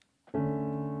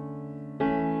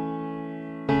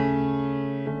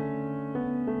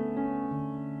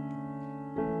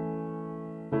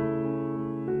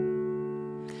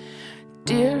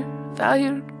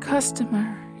valued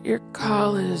customer, your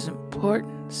call is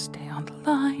important. Stay on the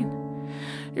line.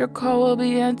 Your call will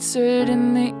be answered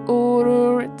in the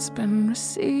order it's been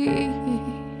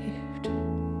received.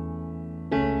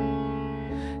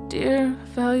 Dear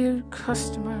valued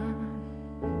customer,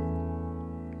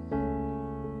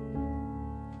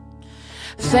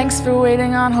 thanks for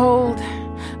waiting on hold.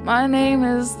 My name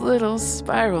is Little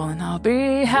Spiral, and I'll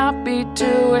be happy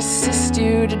to assist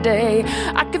you today.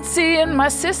 I can see in my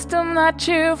system that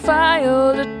you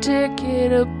filed a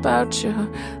ticket about your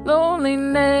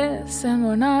loneliness and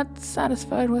were not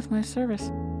satisfied with my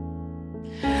service.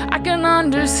 I can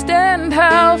understand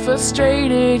how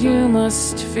frustrated you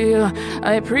must feel.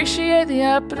 I appreciate the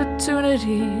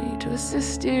opportunity to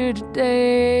assist you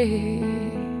today.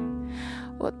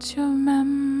 What's your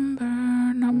member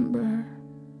number?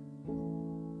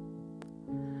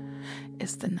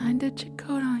 It's the 9-digit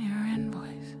code on your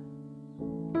invoice.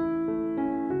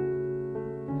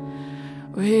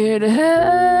 We're here to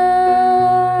help.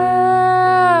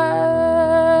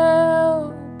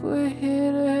 We're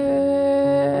here to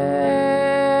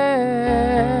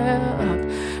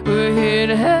help. We're here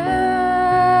to help.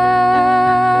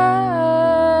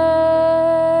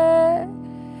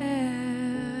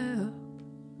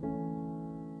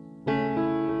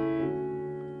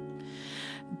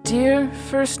 Dear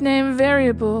first name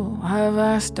variable, I've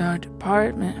asked our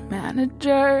department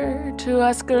manager to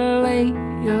escalate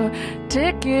your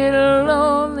ticket of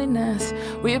loneliness.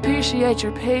 We appreciate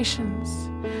your patience.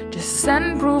 Just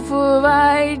send proof of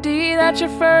ID that your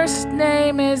first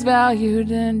name is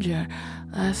valued and your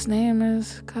last name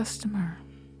is customer.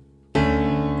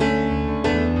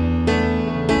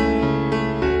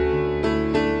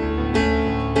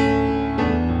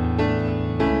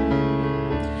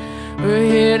 We're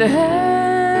here to help.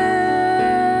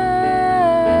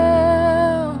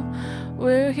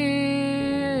 We're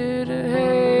here to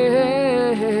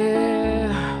help.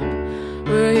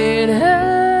 We're here to help.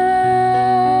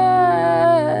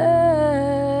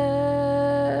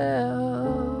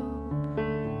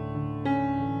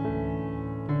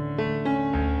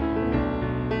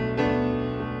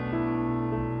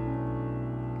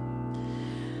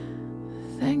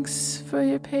 Thanks for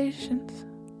your patience.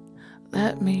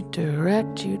 Let me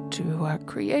direct you to our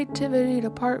creativity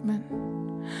department,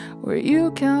 where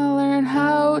you can learn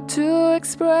how to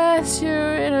express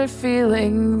your inner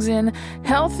feelings in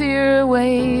healthier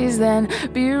ways than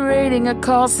berating a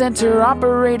call center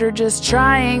operator just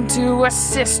trying to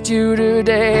assist you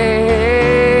today.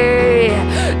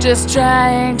 Just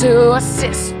trying to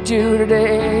assist you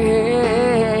today.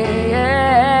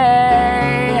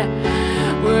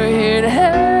 We're here to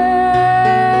help.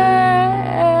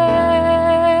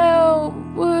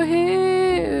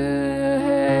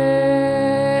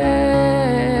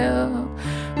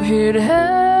 Here to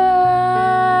help,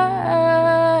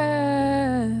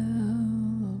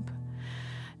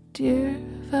 dear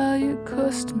valued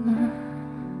customer,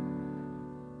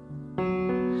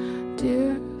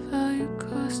 dear valued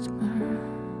customer,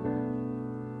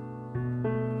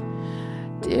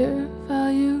 dear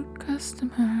valued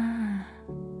customer.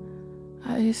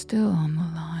 Are you still on the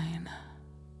line?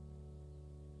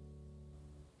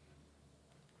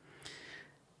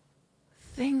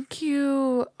 Thank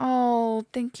you all.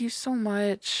 Thank you so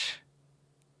much.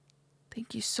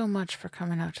 Thank you so much for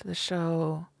coming out to the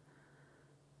show.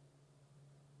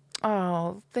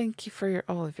 Oh, thank you for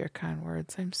all of your kind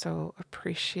words. I'm so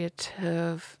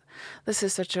appreciative. This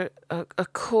is such a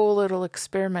cool little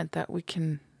experiment that we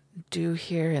can do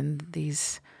here in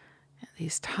these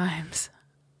times.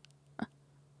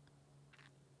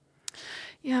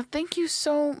 Yeah, thank you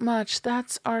so much.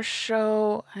 That's our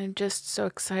show. I'm just so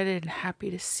excited and happy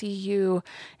to see you.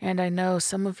 And I know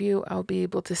some of you I'll be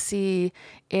able to see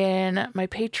in my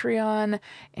Patreon,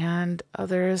 and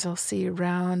others I'll see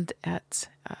around at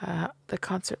the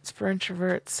Concerts for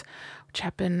Introverts, which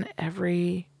happen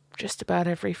just about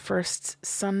every first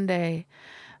Sunday.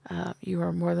 You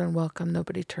are more than welcome.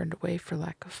 Nobody turned away for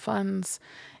lack of funds.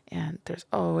 And there's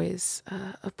always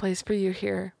a place for you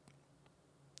here.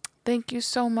 Thank you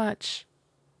so much.